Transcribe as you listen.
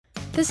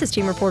This is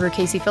team reporter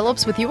Casey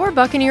Phillips with your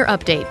Buccaneer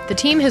update. The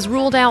team has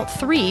ruled out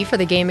 3 for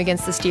the game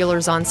against the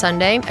Steelers on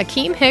Sunday: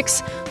 Akeem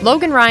Hicks,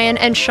 Logan Ryan,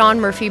 and Sean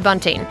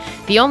Murphy-Bunting.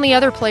 The only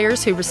other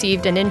players who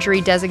received an injury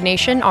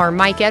designation are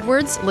Mike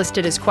Edwards,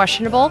 listed as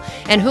questionable,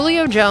 and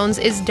Julio Jones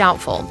is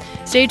doubtful.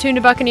 Stay tuned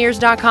to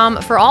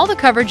Buccaneers.com for all the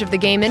coverage of the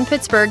game in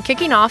Pittsburgh,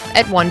 kicking off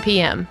at 1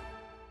 p.m.